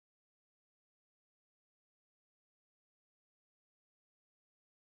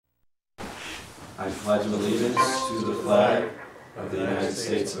I pledge allegiance to the flag of the United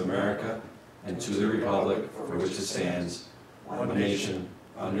States of America and to the republic for which it stands, one nation,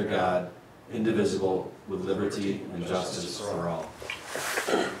 under God, indivisible, with liberty and justice for all.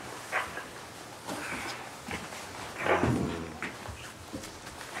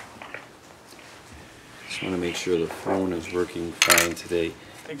 Just want to make sure the phone is working fine today.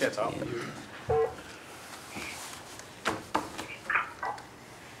 I think that's all.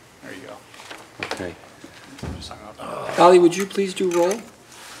 There you go. Okay. Just hung up. Holly, would you please do roll?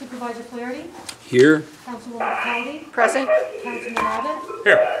 Supervisor Flaherty. Here. Councilwoman Caldey. Present. Councilman Abbott.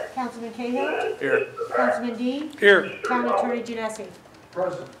 Here. Councilman Cahill. Here. Councilman Dean. Here. County Attorney Genesi.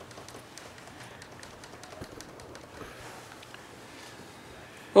 Present.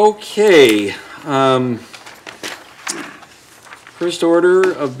 Okay. First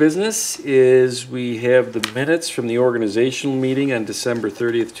order of business is we have the minutes from the organizational meeting on December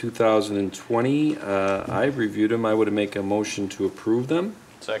 30th, 2020. I've reviewed them. I would make a motion to approve them.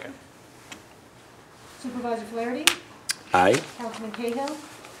 Second. Supervisor Flaherty. Aye. Councilman Cahill.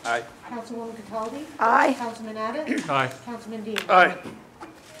 Aye. Councilwoman Cataldi. Aye. Councilman Abbott. Aye. Councilman Dean. Aye.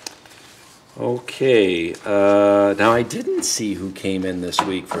 Okay. Now I didn't see who came in this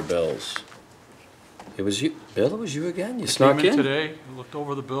week for bills. It was you, Bill. It was you again. You snuck Came in in. today, looked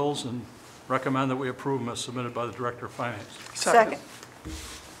over the bills, and recommend that we approve them as submitted by the Director of Finance. Second.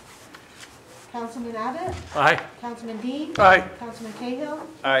 Councilman Abbott. Aye. Councilman Dean. Aye. Councilman Cahill.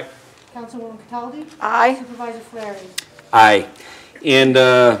 Aye. Councilwoman Cataldi. Aye. Supervisor Flaherty. Aye. And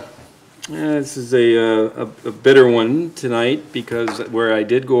this is a bitter one tonight because where I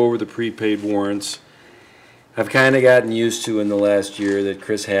did go over the prepaid warrants, I've kind of gotten used to in the last year that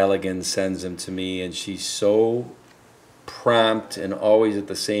Chris Halligan sends them to me, and she's so prompt and always at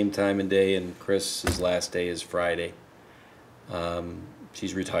the same time and day, and Chris's last day is Friday.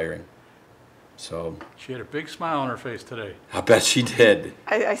 She's retiring. So She had a big smile on her face today. I bet she did.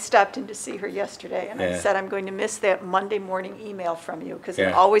 I stopped in to see her yesterday, and I Yeah. said, I'm going to miss that Monday morning email from you, because it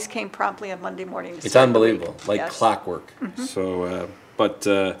Yeah. always came promptly on Monday morning. to It's start the week. unbelievable, like Yes. clockwork. So, but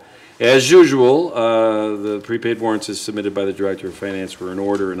as usual, the prepaid warrants as submitted by the Director of Finance were in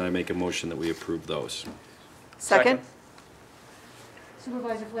order, and I make a motion that we approve those. Second.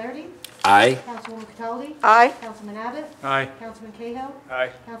 Supervisor Flaherty. Aye. Councilwoman Cataldi. Aye. Councilman Abbott. Aye. Councilman Cahill. Aye.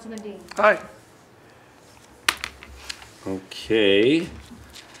 Councilman Dean. Aye. Okay.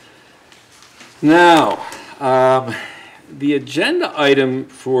 Now, the agenda item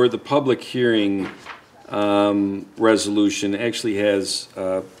for the public hearing resolution actually has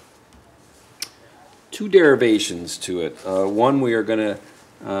two derivations to it. One, we are going to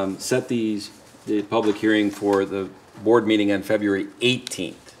set the public hearing for the board meeting on February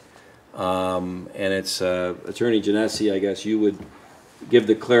 18th. And it's Attorney Genesi, I guess you would give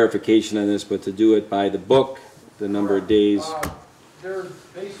the clarification on this, but to do it by the book, the number of days.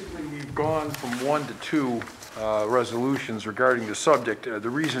 Basically, we've gone from 1 to 2 resolutions regarding the subject. The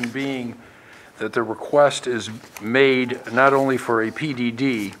reason being that the request is made not only for a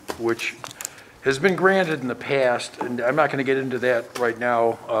PDD, which has been granted in the past, and I'm not going to get into that right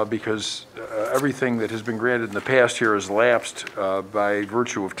now because everything that has been granted in the past here has lapsed by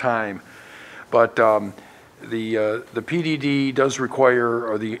virtue of time. But the PDD does require,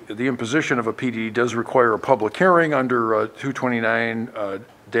 or the imposition of a PDD does require a public hearing under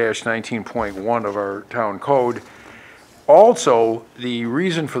 229-19.1 of our town code. Also, the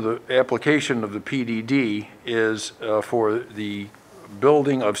reason for the application of the PDD is for the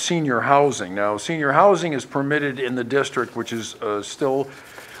building of senior housing. Now, senior housing is permitted in the district, which is still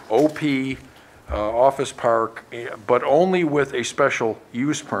OP, office park, but only with a special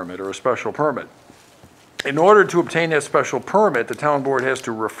use permit or a special permit. In order to obtain that special permit, the town board has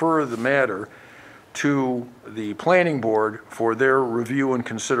to refer the matter to the planning board for their review and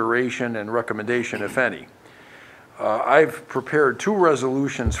consideration and recommendation, if any. I've prepared 2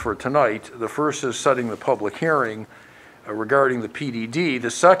 resolutions for tonight. The first is setting the public hearing regarding the PDD. The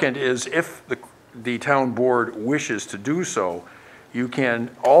second is if the town board wishes to do so, you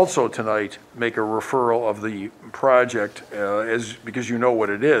can also tonight make a referral of the project because you know what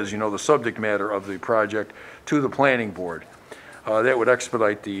it is, you know the subject matter of the project, to the planning board. That would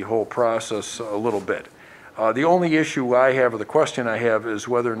expedite the whole process a little bit. The only issue I have, or the question I have, is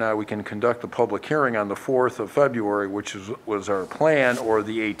whether or not we can conduct the public hearing on the 4th of February, which was our plan, or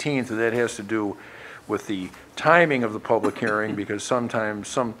the 18th, and that has to do with the timing of the public hearing, because sometimes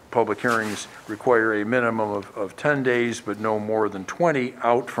some public hearings require a minimum of 10 days, but no more than 20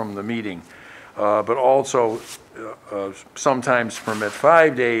 out from the meeting. But also sometimes permit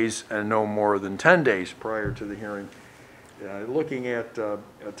 5 days and no more than 10 days prior to the hearing. Looking at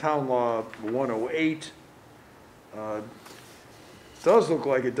Town Law 108, does look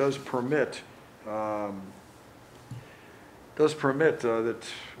like it does permit that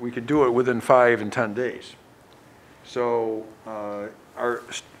we could do it within 5 and 10 days. So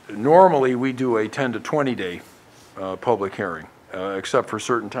normally we do a 10 to 20 day public hearing, except for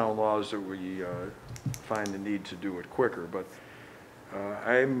certain town laws that we find the need to do it quicker. But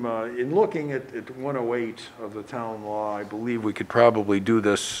I'm, in looking at 108 of the town law, I believe we could probably do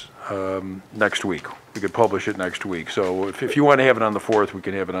this next week. We could publish it next week. So if you want to have it on the 4th, we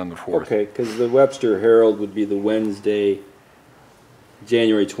can have it on the 4th. Okay, because the Webster Herald would be the Wednesday,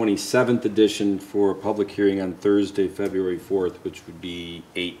 January 27th edition for a public hearing on Thursday, February 4th, which would be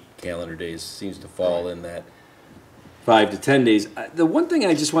 8 calendar days. Seems to fall in that 5 to 10 days. The one thing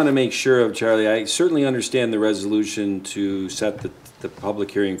I just want to make sure of, Charlie, I certainly understand the resolution to set the public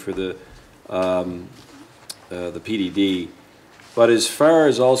hearing for the PDD, but as far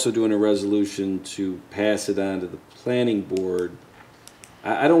as also doing a resolution to pass it on to the planning board,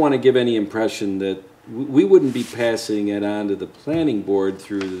 I don't want to give any impression that we wouldn't be passing it on to the planning board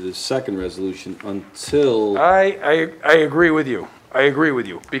through the second resolution until... I agree with you. I agree with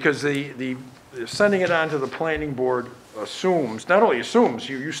you, because the sending it on to the planning board assumes, not only assumes,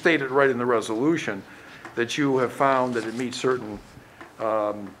 you stated right in the resolution that you have found that it meets certain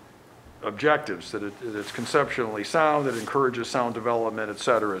objectives, that it's conceptually sound, that encourages sound development, et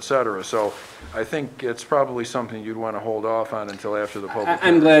cetera, et cetera. So I think it's probably something you'd want to hold off on until after the public I'm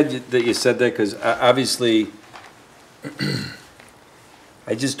hearing. glad that you said that, because obviously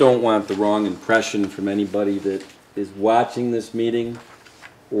I just don't want the wrong impression from anybody that is watching this meeting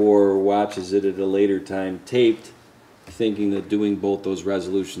or watches it at a later time taped, thinking that doing both those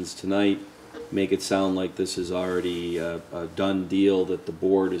resolutions tonight make it sound like this is already a done deal, that the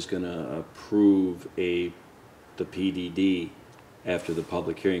board is going to approve the PDD after the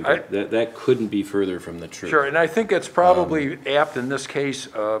public hearing. That couldn't be further from the truth. Sure, and I think it's probably apt in this case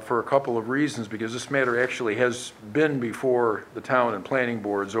for a couple of reasons, because this matter actually has been before the town and planning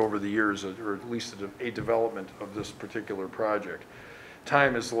boards over the years, or at least a development of this particular project.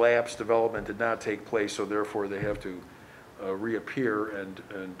 Time has lapsed, development did not take place, so therefore they have to reappear and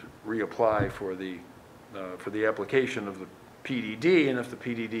reapply for the application of the PDD, and if the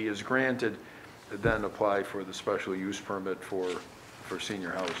PDD is granted, then apply for the special use permit for senior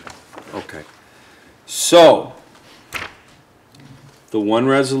housing. Okay. So, the one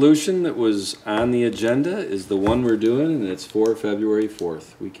resolution that was on the agenda is the one we're doing, and it's for February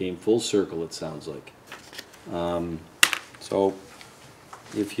 4th. We came full circle, it sounds like. So,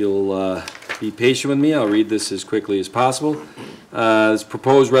 if you'll be patient with me, I'll read this as quickly as possible. This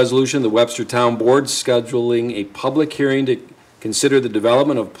proposed resolution, the Webster Town Board scheduling a public hearing to consider the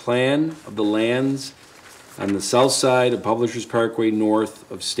development of plan of the lands on the south side of Publishers Parkway north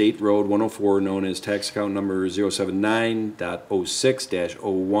of State Road 104, known as tax account number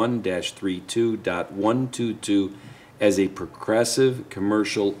 079.06-01-32.122 as a progressive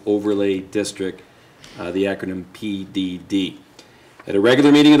commercial overlay district, the acronym PDD. At a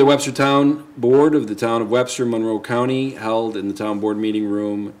regular meeting of the Webster Town Board of the Town of Webster, Monroe County, held in the Town Board meeting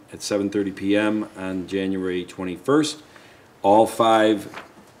room at 7:30 p.m. on January 21st. All 5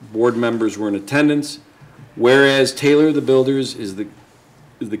 board members were in attendance. Whereas Taylor the Builders is the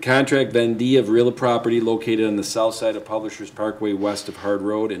contract vendee of real property located on the south side of Publishers Parkway west of Hard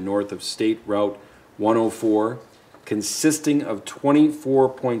Road and north of State Route 104, consisting of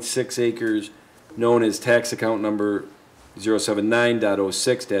 24.6 acres known as tax account number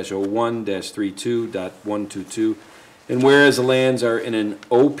 079.06-01-32.122, and whereas the lands are in an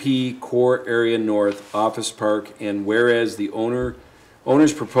OP core area north, Office Park, and whereas the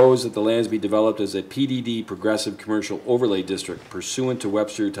owners propose that the lands be developed as a PDD Progressive Commercial Overlay District pursuant to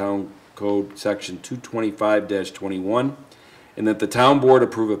Webster Town Code Section 225-21, and that the Town Board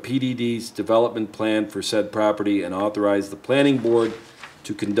approve a PDD's development plan for said property and authorize the Planning Board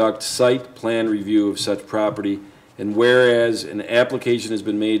to conduct site plan review of such property. And whereas an application has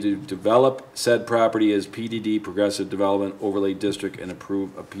been made to develop said property as PDD Progressive Development Overlay District and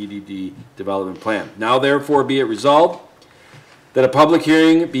approve a PDD development plan. Now therefore be it resolved that a public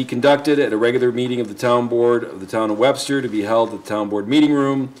hearing be conducted at a regular meeting of the Town Board of the Town of Webster to be held at the Town Board meeting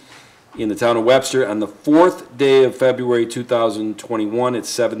room in the Town of Webster on the 4th day of February 2021 at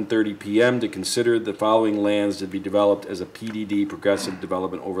 7:30 p.m. to consider the following lands to be developed as a PDD Progressive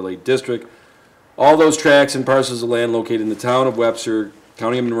Development Overlay District. All those tracts and parcels of land located in the Town of Webster,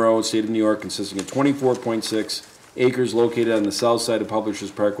 County of Monroe, State of New York, consisting of 24.6 acres located on the south side of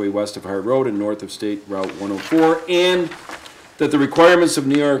Publishers Parkway west of Hard Road and north of State Route 104, and that the requirements of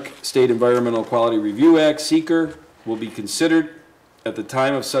New York State Environmental Quality Review Act, SEQR, will be considered at the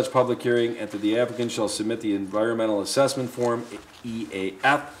time of such public hearing, and that the applicant shall submit the environmental assessment form,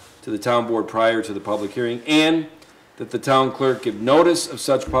 EAF, to the town board prior to the public hearing, and that the town clerk give notice of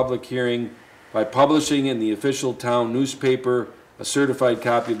such public hearing by publishing in the official town newspaper a certified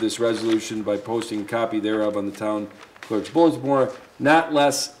copy of this resolution by posting a copy thereof on the town clerk's bulletin board, not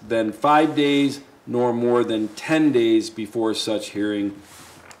less than 5 days nor more than 10 days before such hearing.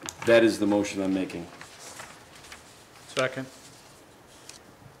 That is the motion I'm making. Second.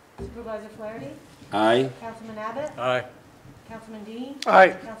 Supervisor Flaherty? Aye? Councilman Abbott? Aye. Councilman Dean?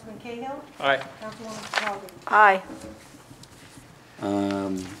 Aye. Councilman Cahill? Aye. Councilwoman Cataldi? Aye.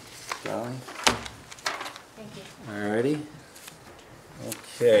 Dolly? Thank you. Alrighty.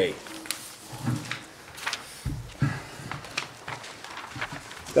 Okay.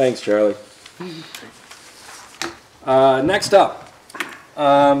 Thanks, Charlie. Next up,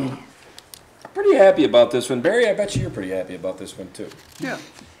 pretty happy about this one. Barry, I bet you're pretty happy about this one too. Yeah.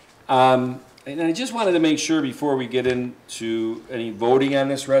 And I just wanted to make sure before we get into any voting on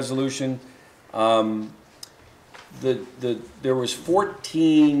this resolution, there was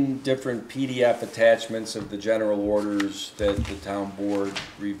 14 different PDF attachments of the general orders that the town board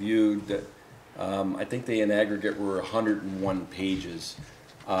reviewed that I think they in aggregate were 101 pages.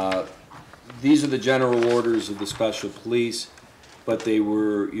 These are the general orders of the special police, but they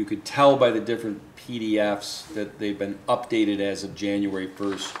were, you could tell by the different PDFs that they've been updated as of January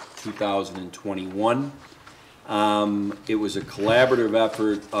 1st, 2021. It was a collaborative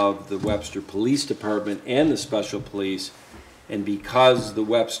effort of the Webster Police Department and the Special Police, and because the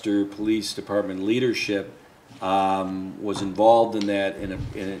Webster Police Department leadership was involved in that, and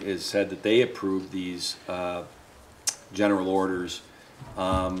it is said that they approved these general orders,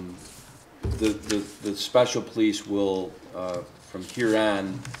 the Special Police will, from here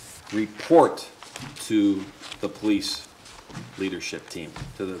on, report to the police leadership team,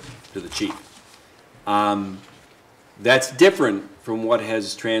 to the chief. That's different from what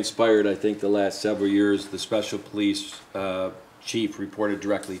has transpired, I think, the last several years. The special police chief reported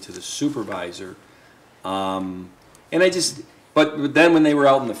directly to the supervisor. But then when they were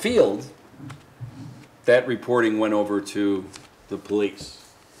out in the field, that reporting went over to the police.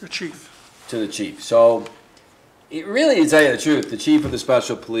 The chief. To the chief. So it really, to tell you the truth, the chief of the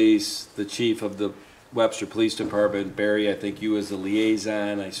special police, the chief of the Webster Police Department, Barry, I think you as the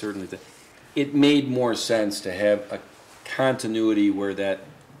liaison, I certainly think, it made more sense to have a continuity where that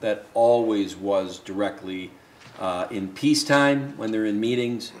always was directly in peacetime when they're in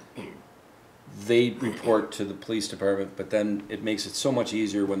meetings. They report to the police department, but then it makes it so much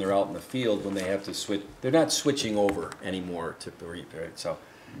easier when they're out in the field when they have to switch. They're not switching over anymore to the report. So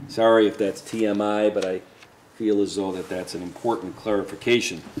sorry if that's TMI, but I feel as though that's an important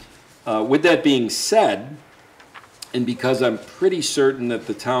clarification. With that being said, and because I'm pretty certain that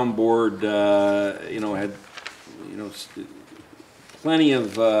the town board, had, plenty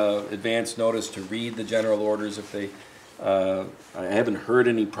of advance notice to read the general orders if they, I haven't heard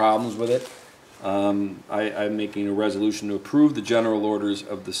any problems with it. I'm making a resolution to approve the general orders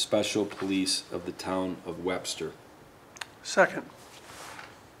of the special police of the town of Webster. Second.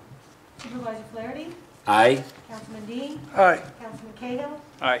 Supervisor Flaherty? Aye? Councilman Dean? Aye. Councilman Cahill?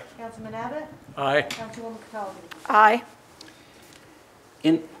 Aye. Councilman Abbott? Aye. Councilwoman Cataldi? Aye.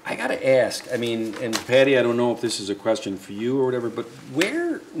 And I gotta ask, I mean, and Patty, I don't know if this is a question for you or whatever, but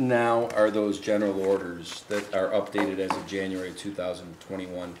where now are those general orders that are updated as of January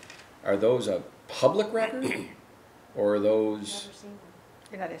 2021? Are those a public record? Or are those, Never seen one.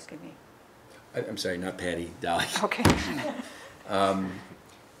 You're not asking me. I'm sorry, not Patty, Dolly. Okay.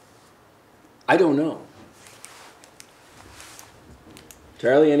 I don't know.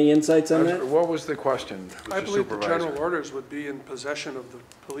 Charlie, any insights on that? What was the question, I Mr. believe the general Supervisor? orders would be in possession of the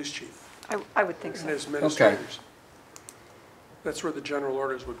police chief I would think and so, his administrators. That's where the general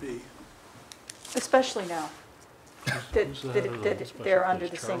orders would be. especially now that Who's the head of the that special they're police, under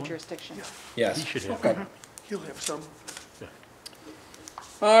the same Charlie? jurisdiction. Yes. He should have. Okay. He'll have some.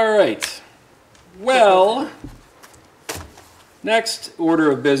 All right. Well, next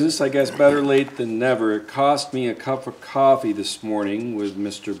order of business, I guess better late than never. It cost me a cup of coffee this morning with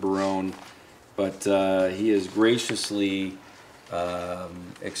Mr. Barone, but he has graciously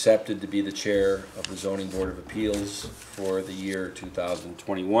accepted to be the chair of the Zoning Board of Appeals for the year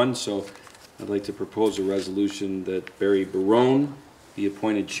 2021. So I'd like to propose a resolution that Barry Barone be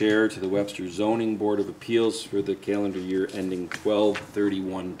appointed chair to the Webster Zoning Board of Appeals for the calendar year ending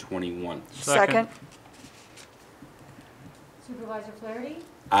 12/31/21. Second. Supervisor Flaherty?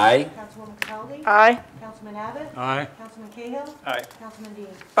 Aye. Councilwoman Cataldi? Aye. Councilman Abbott? Aye. Councilman Cahill? Aye. Councilman Dean?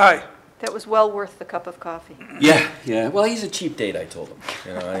 Aye. That was well worth the cup of coffee. Yeah, yeah. Well, he's a cheap date, I told him.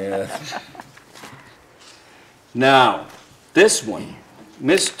 You know, Now, this one,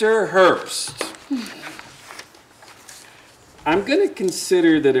 Mr. Herbst. I'm going to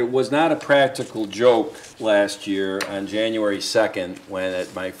consider that it was not a practical joke last year on January 2nd when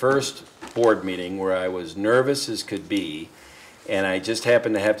at my first board meeting where I was nervous as could be, and I just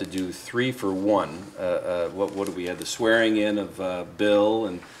happened to have to do 3 for 1. What did we have? The swearing in of Bill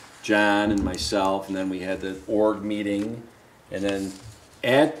and John and myself, and then we had the org meeting, and then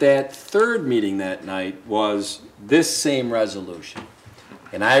at that third meeting that night was this same resolution.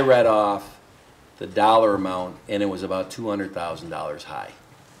 And I read off the dollar amount, and it was about $200,000 high.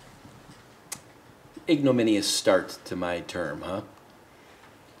 Ignominious start to my term, huh?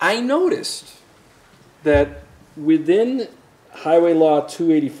 I noticed that within Highway Law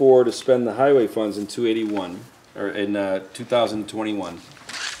 284 to spend the highway funds in 281, or in 2021,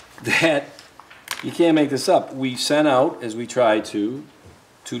 that you can't make this up. We sent out, as we try to,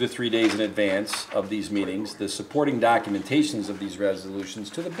 2 to 3 days in advance of these meetings, the supporting documentations of these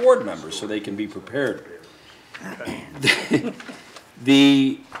resolutions to the board members so they can be prepared.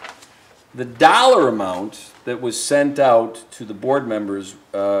 The dollar amount that was sent out to the board members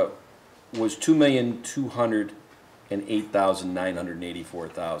was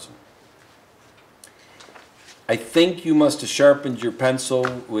 $2,208,984,000. I think you must have sharpened your pencil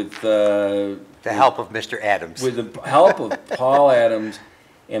with The help of Mr. Adams. with the help of Paul Adams,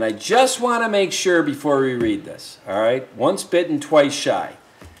 and I just want to make sure before we read this, all right? Once bitten, twice shy.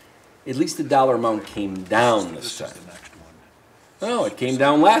 At least the dollar amount came down this time. No, it came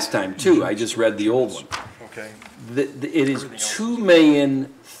down last time, too. I just read the old one. Okay. It is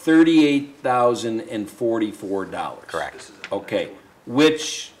 $2,038,044. Correct. Okay,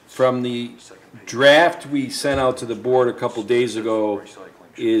 which from the draft we sent out to the board a couple days ago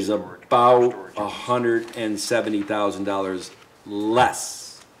is about $170,000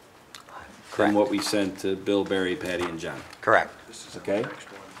 less than Correct. what we sent to Bill, Barry, Patty, and John. Correct. Okay?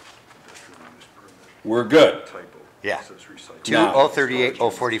 We're good. Yeah. Now-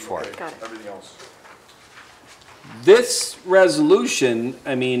 2,038,044. Got it. Everything else. This resolution,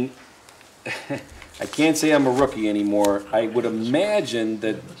 I mean, I can't say I'm a rookie anymore. I would imagine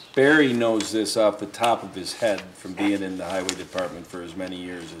that Barry knows this off the top of his head from being in the highway department for as many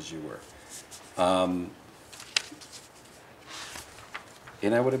years as you were.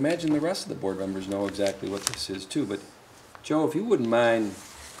 And I would imagine the rest of the board members know exactly what this is too. But Joe, if you wouldn't mind,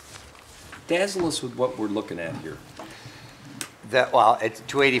 dazzle us with what we're looking at here. Well, it's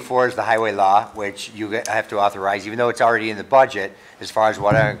 284 is the highway law, which you have to authorize, even though it's already in the budget, as far as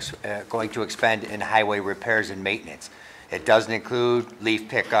what I'm going to expend in highway repairs and maintenance. It doesn't include leaf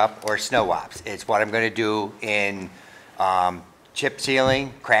pickup or snow ops. It's what I'm going to do in chip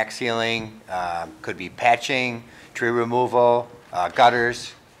sealing, crack sealing, could be patching, tree removal,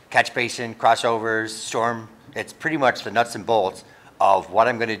 gutters, catch basin, crossovers, storm. It's pretty much the nuts and bolts of what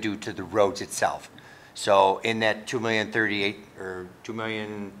I'm going to do to the roads itself. So in that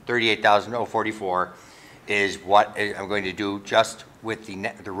 $2,038,044 is what I'm going to do just with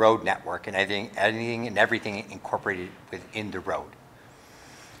the road network and anything and everything incorporated within the road.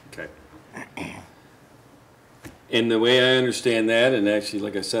 Okay. And the way I understand that, and actually,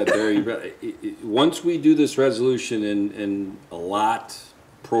 like I said, Barry, once we do this resolution and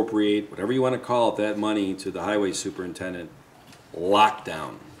appropriate, whatever you want to call it, that money to the highway superintendent,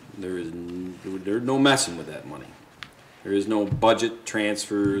 lockdown. There's no messing with that money. There is no budget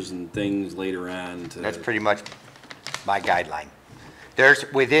transfers and things later on to. That's pretty much my guideline. There's,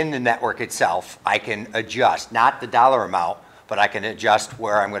 within the network itself, I can adjust, not the dollar amount, but I can adjust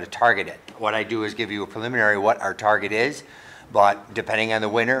where I'm going to target it. What I do is give you a preliminary what our target is, but depending on the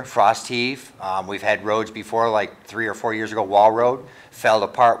winter, frost heave, we've had roads before, like 3 or 4 years ago, Wall Road, fell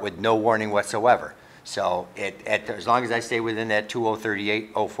apart with no warning whatsoever. So as long as I stay within that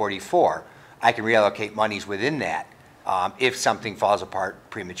 2,038,044, I can reallocate monies within that if something falls apart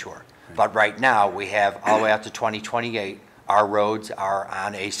premature. But right now, we have all the way up to 2028, our roads are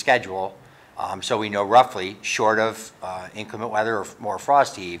on a schedule, so we know roughly, short of inclement weather or more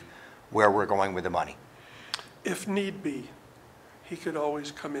frost heave, where we're going with the money. If need be, he could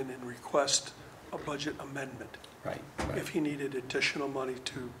always come in and request a budget amendment Right. if he needed additional money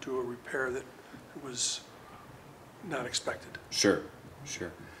to do a repair that was not expected. Sure,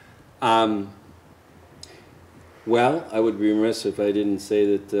 sure. Well, I would be remiss if I didn't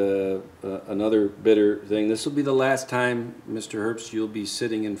say that another bitter thing. This will be the last time, Mr. Herbst, you'll be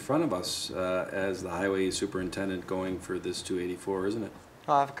sitting in front of us as the highway superintendent going for this 284, isn't it?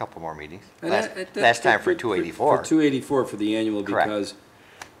 I'll have a couple more meetings. And Last time for 284. For 284 for the annual, Correct. because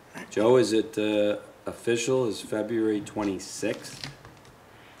Joe, is it official as February 26th?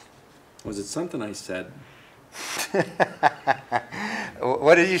 Was it something I said?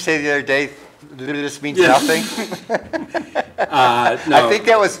 What did you say the other day? This means Yeah. nothing? No. I think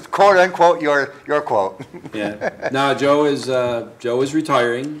that was quote unquote your quote. Yeah. No, Joe is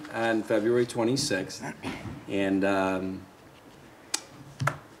retiring on February 26th, and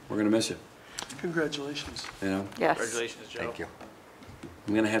we're gonna miss you. Congratulations. You know, Yes. Congratulations, Joe. Thank you.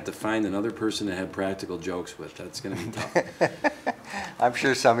 I'm gonna have to find another person to have practical jokes with. That's gonna be tough. I'm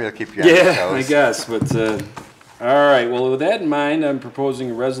sure somebody will keep you on your Yeah, toes. I guess. But all right. Well, with that in mind, I'm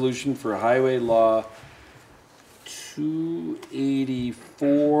proposing a resolution for Highway Law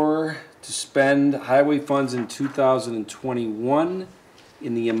 284 to spend highway funds in 2021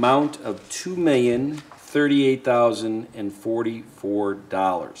 in the amount of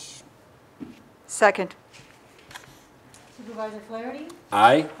 $2,038,044. Second. Supervisor Flaherty?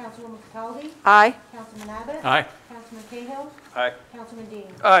 Aye. Councilwoman Cataldi? Aye. Councilman Abbott? Aye. Councilman Cahill? Aye. Councilman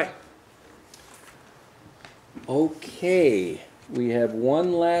Dean? Aye. Okay. We have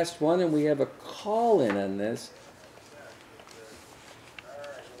one last one, and we have a call-in on this.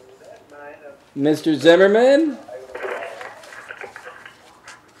 Mr. Zimmerman?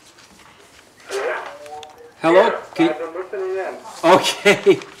 Hello?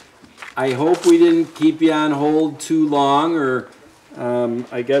 Okay. I hope we didn't keep you on hold too long, or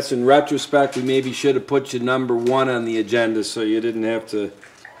I guess in retrospect, we maybe should have put you number one on the agenda so you didn't have to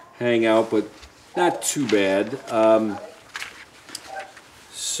hang out, but not too bad.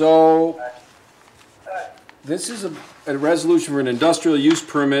 So this is a resolution for an industrial use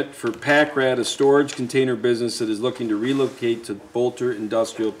permit for PackRat, a storage container business that is looking to relocate to Bolter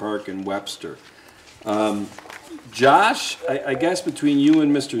Industrial Park in Webster. Josh, I guess between you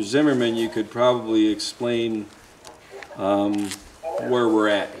and Mr. Zimmerman, you could probably explain where we're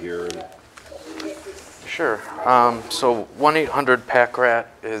at here. Sure. So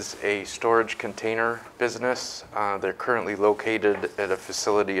 1-800-PACK-RAT is a storage container business. They're currently located at a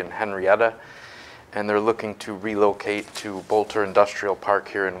facility in Henrietta, and they're looking to relocate to Bolter Industrial Park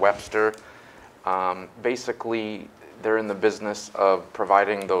here in Webster. Basically, they're in the business of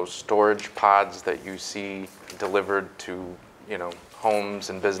providing those storage pods that you see delivered to,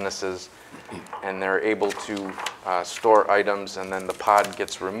 homes and businesses, and they're able to store items, and then the pod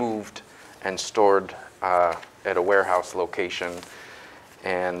gets removed and stored at a warehouse location,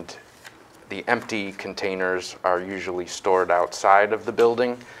 and the empty containers are usually stored outside of the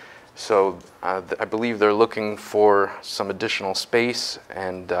building. So I believe they're looking for some additional space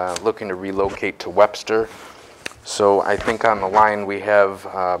and looking to relocate to Webster. So I think on the line we have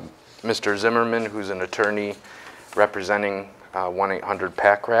Mr. Zimmerman, who's an attorney representing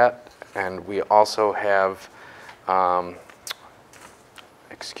 1-800-PACK-RAT, and we also have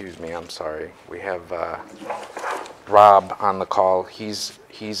excuse me, I'm sorry. We have Rob on the call. He's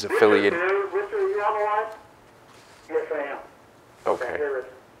affiliated. Richard, are you on the line? Yes, I am. Okay. Here it is.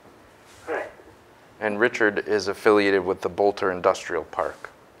 Hi. And Richard is affiliated with the Bolter Industrial Park.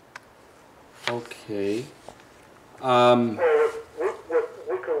 Okay. With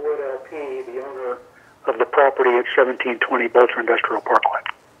Wickerwood LP, the owner of the property at 1720 Bolter Industrial Parkway.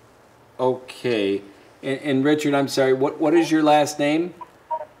 Okay. And Richard, I'm sorry, what is your last name?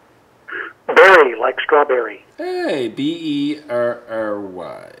 Berry, like strawberry. Hey, Berry.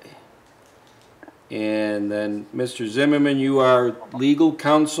 And then, Mr. Zimmerman, you are legal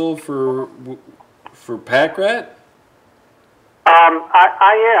counsel for PackRat?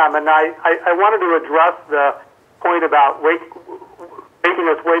 I am, and I wanted to address the point about making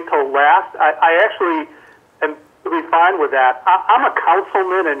us wait till last. I actually am to be fine with that. I'm a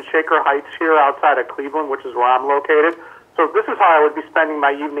councilman in Shaker Heights here outside of Cleveland, which is where I'm located. So this is how I would be spending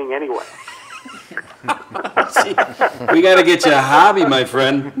my evening anyway. We got to get you a hobby, my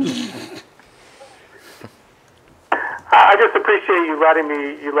friend. I just appreciate you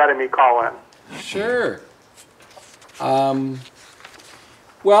letting me call in. Sure.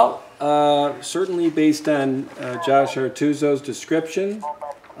 Certainly based on Josh Artuzo's description,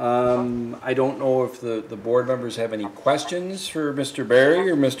 I don't know if the board members have any questions for Mr. Berry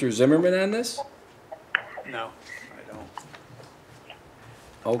or Mr. Zimmerman on this? No, I don't.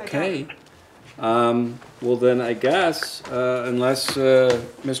 Okay. Well then, I guess, unless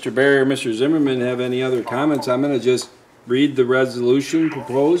Mr. Berry or Mr. Zimmerman have any other comments, I'm going to just read the resolution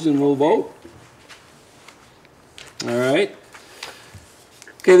proposed and we'll vote. All right.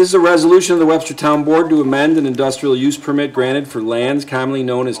 Okay, this is a resolution of the Webster Town Board to amend an industrial use permit granted for lands commonly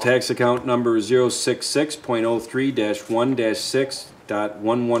known as tax account number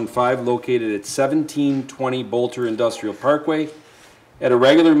 066.03-1-6.115 located at 1720 Bolter Industrial Parkway At a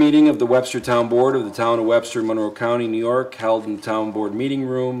regular meeting of the Webster Town Board of the Town of Webster, Monroe County, New York, held in the Town Board Meeting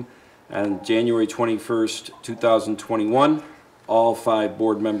Room on January 21st, 2021, all 5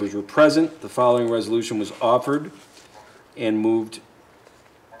 board members were present. The following resolution was offered and moved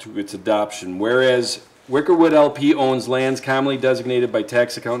to its adoption. Whereas Wickerwood LP owns lands commonly designated by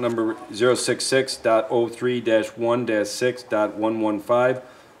tax account number 066.03-1-6.115,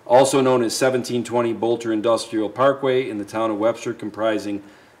 also known as 1720 Bolter Industrial Parkway in the town of Webster, comprising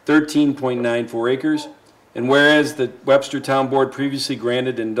 13.94 acres. And whereas the Webster Town Board previously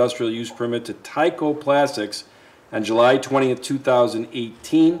granted an industrial use permit to Tyco Plastics on July 20th,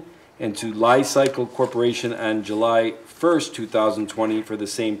 2018, and to Li-Cycle Corporation on July 1st, 2020 for the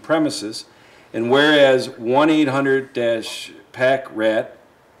same premises. And whereas 1-800-PAC-RAT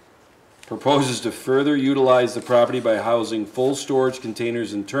proposes to further utilize the property by housing full storage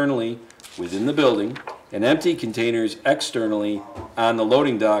containers internally within the building and empty containers externally on the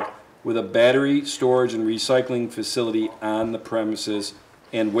loading dock with a battery storage and recycling facility on the premises.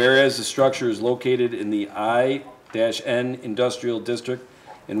 And whereas the structure is located in the I-N Industrial District,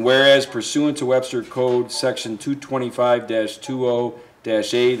 and whereas pursuant to Webster Code Section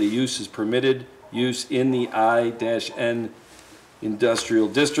 225-20-A, the use is permitted use in the I-N Industrial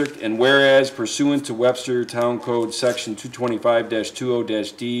District, and whereas pursuant to Webster Town Code Section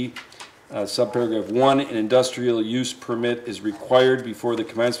 225-20-D, subparagraph 1, an industrial use permit is required before the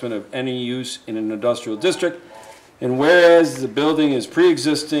commencement of any use in an industrial district, and whereas the building is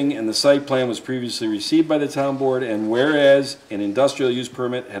pre-existing and the site plan was previously received by the town board, and whereas an industrial use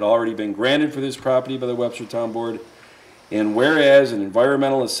permit had already been granted for this property by the Webster Town Board, and whereas an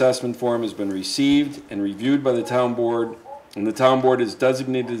environmental assessment form has been received and reviewed by the town board, and the town board has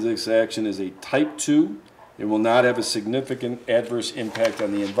designated this action as a type 2 and will not have a significant adverse impact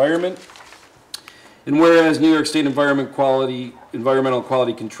on the environment. And whereas New York State Environmental Quality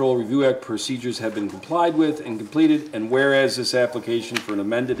Control Review Act procedures have been complied with and completed, and whereas this application for an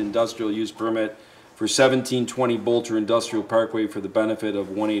amended industrial use permit for 1720 Bolter Industrial Parkway for the benefit of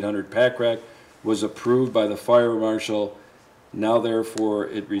 1-800-PAC-RAT was approved by the fire marshal, now therefore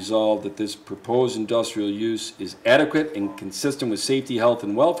it resolved that this proposed industrial use is adequate and consistent with safety, health,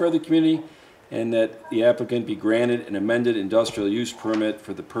 and welfare of the community, and that the applicant be granted an amended industrial use permit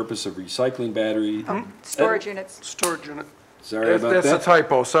for the purpose of recycling battery. Storage units. Storage unit. Sorry about that. That's a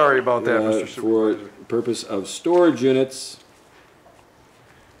typo, sorry about that, Mr. For Supervisor. purpose of storage units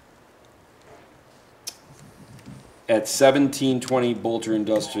at 1720 Bolter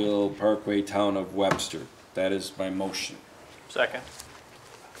Industrial Parkway, Town of Webster. That is my motion. Second.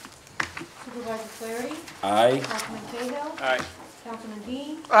 Supervisor Flaherty? Aye. Councilman Cahill? Aye. Councilman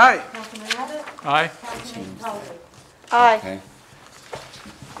Dean? Aye. Councilman Abbott? Aye. Councilman Calhoun? Aye. Okay.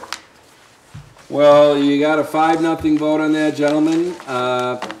 Well, you got a 5-0 vote on that, gentlemen.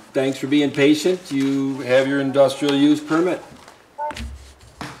 Thanks for being patient. You have your industrial use permit.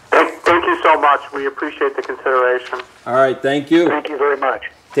 Thank you so much. We appreciate the consideration. All right, thank you. Thank you very much.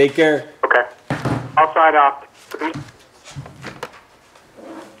 Take care. Okay. I'll sign off.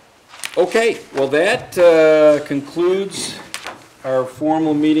 Okay, well, that concludes our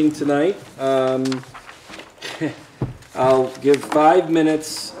formal meeting tonight. I'll give 5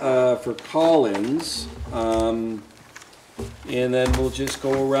 minutes for call-ins, and then we'll just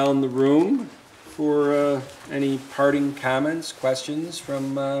go around the room for any parting comments, questions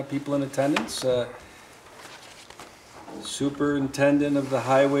from people in attendance. Superintendent of the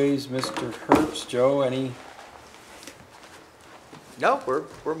Highways, Mr. Herbst. Joe, any? No, we're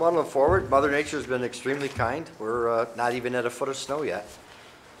muddling forward. Mother Nature's been extremely kind. We're not even at a foot of snow yet.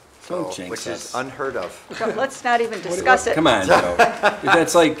 Don't jinx which us. is unheard of. So let's not even discuss it. Come on, Joe.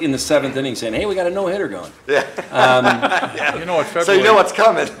 That's like in the 7th inning saying, hey, we got a no-hitter going. Yeah. You know what February. So you know what's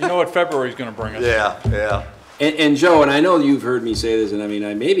coming. You know what February's going to bring us. Yeah, yeah. And Joe, and I know you've heard me say this, and I mean,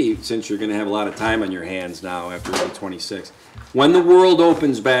 maybe since you're going to have a lot of time on your hands now after the 26th, when the world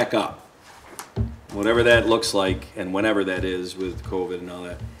opens back up, whatever that looks like, and whenever that is with COVID and all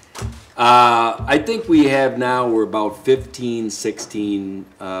that, I think we have now, we're about 15, 16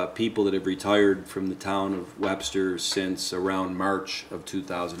 people that have retired from the town of Webster since around March of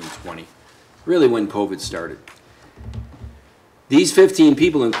 2020, really when COVID started. These 15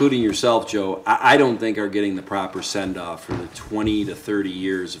 people, including yourself, Joe, I don't think are getting the proper send-off for the 20 to 30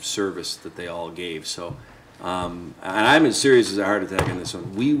 years of service that they all gave. So, and I'm as serious as a heart attack on this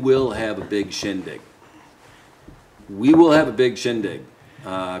one. We will have a big shindig. We will have a big shindig.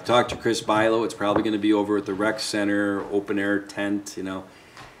 I've talked to Chris Bilo. It's probably going to be over at the rec center, open air tent, you know.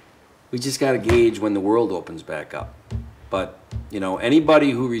 We just got to gauge when the world opens back up. But, you know,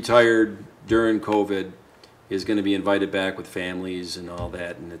 anybody who retired during COVID, is going to be invited back with families and all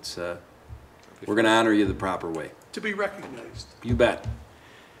that, and it's, we're going to honor you the proper way. To be recognized. You bet.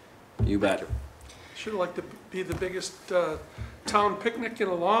 You bet. Should like to be the biggest town picnic in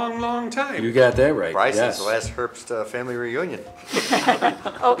a long, long time. You got that right. Bryce's Yes. last Herbst family reunion.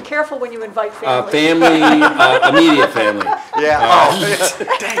 Oh, careful when you invite family. Immediate family. Yeah.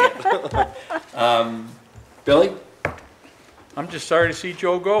 Billy? I'm just sorry to see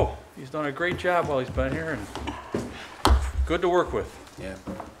Joe go. He's done a great job while he's been here, and good to work with. Yeah.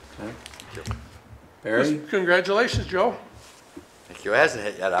 Okay. Barry? Congratulations, Joe. Thank you. It hasn't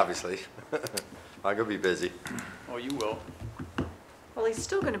hit yet, obviously. I'm gonna be busy. Oh, you will. Well, he's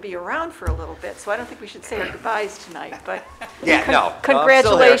still going to be around for a little bit, so I don't think we should say our goodbyes tonight, but Yeah, no. I'm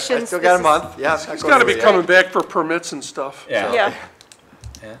congratulations. still here. I still got a This month. Yeah. I'm not He's going got to be anywhere coming back for permits and stuff. Yeah. Yeah,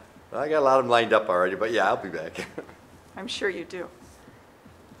 Yeah. yet. I got a lot of them lined up already, but yeah, I'll be back. I'm sure you do.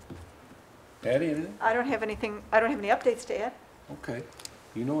 Patty, anything? I don't have any updates to add. Okay.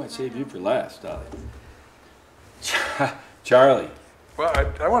 You know I saved you for last, Dolly. Charlie? Well,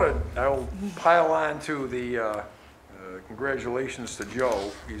 I'll pile on to the congratulations to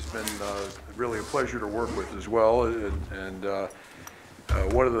Joe. He's been really a pleasure to work with as well. And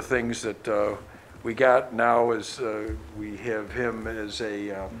one of the things that we got now is we have him as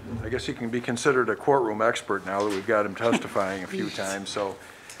I guess he can be considered a courtroom expert now that we've got him testifying a few times. So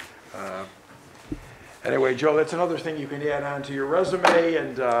anyway, Joe, that's another thing you can add on to your resume,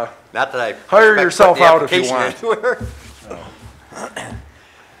 and Not that I hire expect yourself to put the out if you application want. anywhere.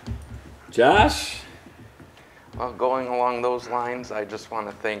 Josh? Well, going along those lines, I just want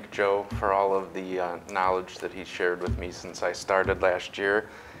to thank Joe for all of the knowledge that he shared with me since I started last year.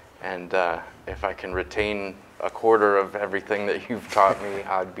 And if I can retain a quarter of everything that you've taught me,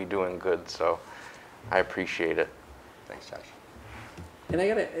 I'd be doing good. So I appreciate it. Thanks, Josh. And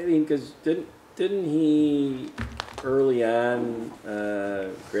I mean, because didn't he early on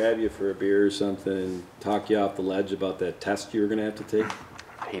grab you for a beer or something and talk you off the ledge about that test you were going to have to take?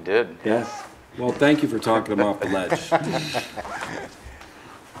 He did. Yeah. Well, thank you for talking him off the ledge.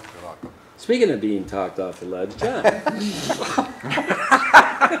 Speaking of being talked off the ledge, John.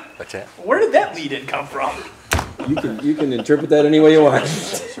 What's that? Where did that lead in come from? You can interpret that any way you want.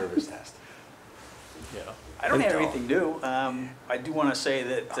 Service test. I don't have anything new. I do want to say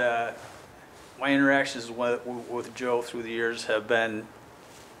that my interactions with Joe through the years have been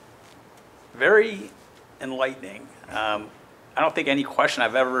very enlightening. I don't think any question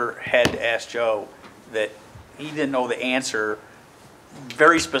I've ever had to ask Joe that he didn't know the answer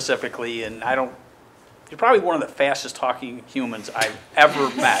very specifically, and you're probably one of the fastest talking humans I've ever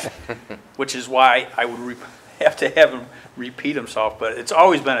met, which is why I would have to have him repeat himself, but it's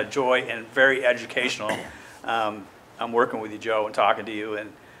always been a joy and very educational. I'm working with you, Joe, and talking to you,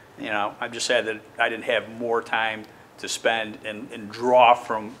 and I'm just sad that I didn't have more time to spend and draw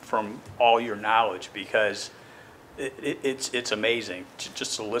from all your knowledge, because it's amazing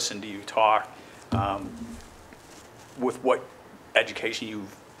just to listen to you talk with what education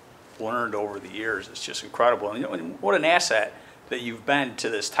you've learned over the years. It's just incredible. And what an asset that you've been to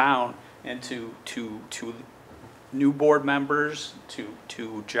this town and to new board members,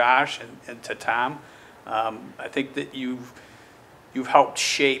 to Josh and to Tom. I think that you've helped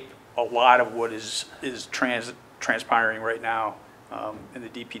shape a lot of what is transpiring right now in the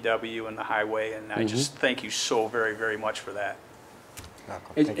DPW and the highway, and I just thank you so very, very much for that.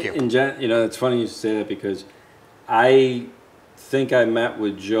 Thank you. And Jen, it's funny you say that, because I think I met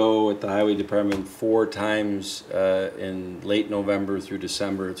with Joe at the Highway Department 4 times in late November through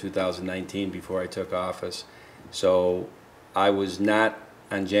December of 2019 before I took office. So I was not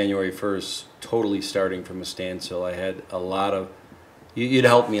on January 1st totally starting from a standstill. I had a lot of, you'd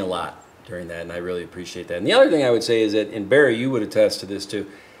helped me a lot during that, and I really appreciate that. And the other thing I would say is that, and Barry, you would attest to this too,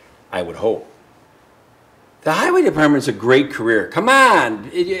 I would hope, the Highway Department's a great career. Come on,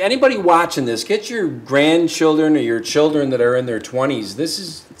 anybody watching this, get your grandchildren or your children that are in their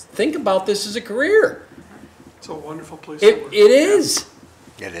 20s. Think about this as a career. It's a wonderful place to work. It is.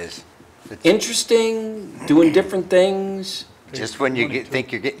 It is. Interesting, doing different things. Just when you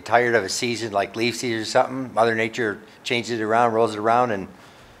think you're getting tired of a season, like leaf season or something, Mother Nature changes it around, rolls it around, and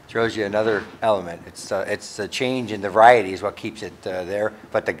throws you another element. It's the change and the variety is what keeps it there,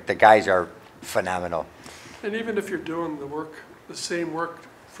 but the guys are phenomenal. And even if you're doing the same work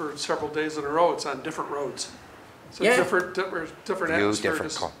for several days in a row, it's on different roads. So Yeah. different atmosphere,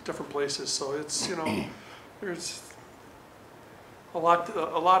 different different places. So it's, there's a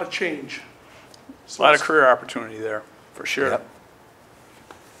lot of change. A lot of career opportunity there, for sure. Yep.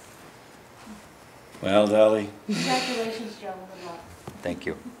 Well, Dolly, Congratulations, Joe. Good luck. Thank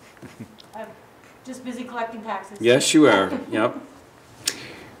you. Just busy collecting taxes. Yes, you are, yep.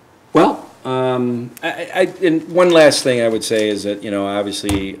 Well, and one last thing I would say is that,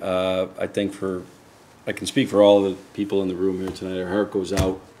 obviously, I think I can speak for all the people in the room here tonight. Our heart goes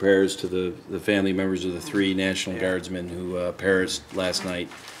out, prayers to the family members of the 3 National Guardsmen who perished last night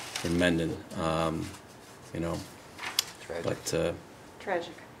in Mendon. But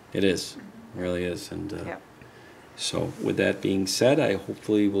Tragic. it is, it really is, and Yep. so with that being said, I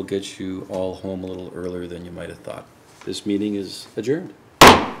hopefully will get you all home a little earlier than you might have thought. This meeting is adjourned.